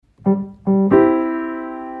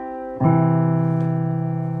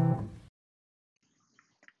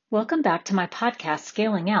Welcome back to my podcast,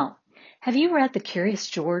 Scaling Out. Have you read The Curious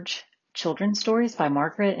George children's stories by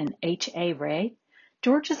Margaret and H.A. Ray?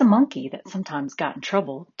 George is a monkey that sometimes got in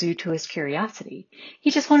trouble due to his curiosity.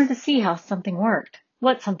 He just wanted to see how something worked,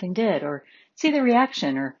 what something did, or see the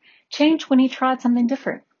reaction, or change when he tried something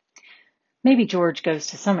different. Maybe George goes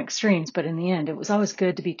to some extremes, but in the end, it was always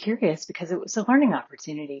good to be curious because it was a learning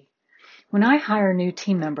opportunity. When I hire new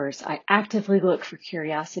team members, I actively look for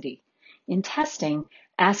curiosity. In testing,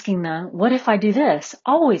 asking the "what if I do this"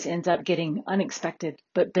 always ends up getting unexpected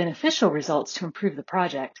but beneficial results to improve the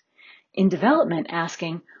project. In development,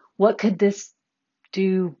 asking "what could this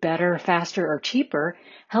do better, faster, or cheaper"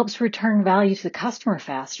 helps return value to the customer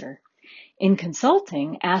faster. In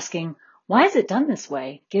consulting, asking "why is it done this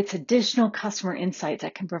way" gets additional customer insights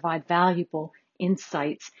that can provide valuable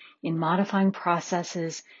insights in modifying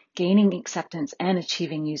processes, gaining acceptance, and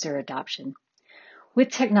achieving user adoption. With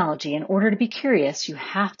technology, in order to be curious, you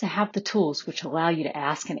have to have the tools which allow you to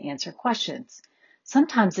ask and answer questions.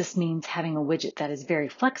 Sometimes this means having a widget that is very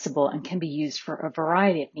flexible and can be used for a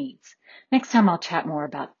variety of needs. Next time I'll chat more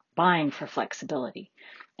about buying for flexibility.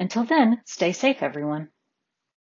 Until then, stay safe, everyone.